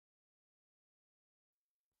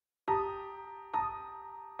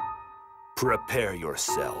Prepare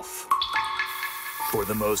yourself for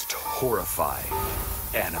the most horrifying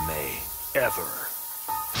anime ever.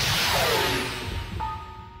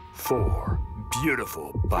 4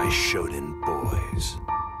 beautiful Shonen boys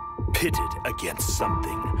pitted against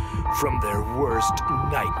something from their worst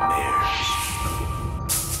nightmares.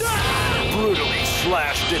 Brutally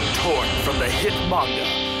slashed and torn from the hit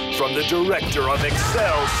manga from the director of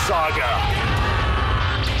Excel Saga.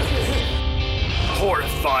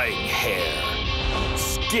 Horrifying hair.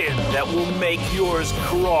 Skin that will make yours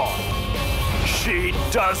crawl. She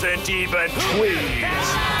doesn't even tweeze.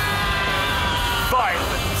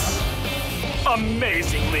 Violence.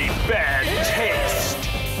 Amazingly bad taste.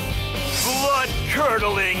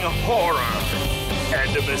 Blood-curdling horror.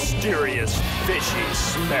 And a mysterious fishy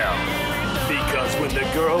smell. Because when the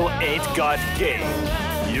girl ain't got game,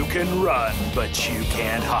 you can run, but you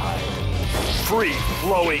can't hide.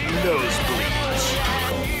 Free-flowing nosebleeds.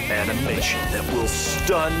 Animation that will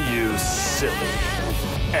stun you silly.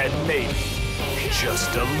 And maybe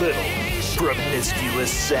just a little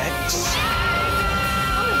promiscuous sex.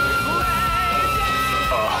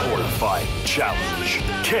 A horrifying challenge.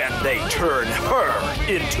 Can they turn her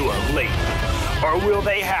into a lady? Or will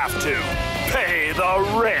they have to pay the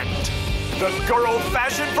rent? The Girl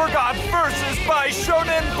Fashion Forgot versus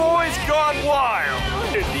Shonen Boys Gone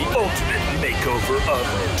Wild in the ultimate makeover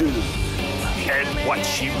of doom. And what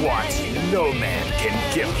she wants, no man can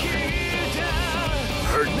give her.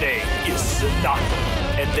 Her name is Sonata,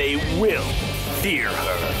 and they will fear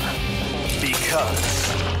her. Because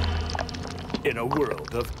in a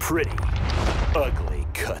world of pretty, ugly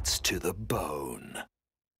cuts to the bone.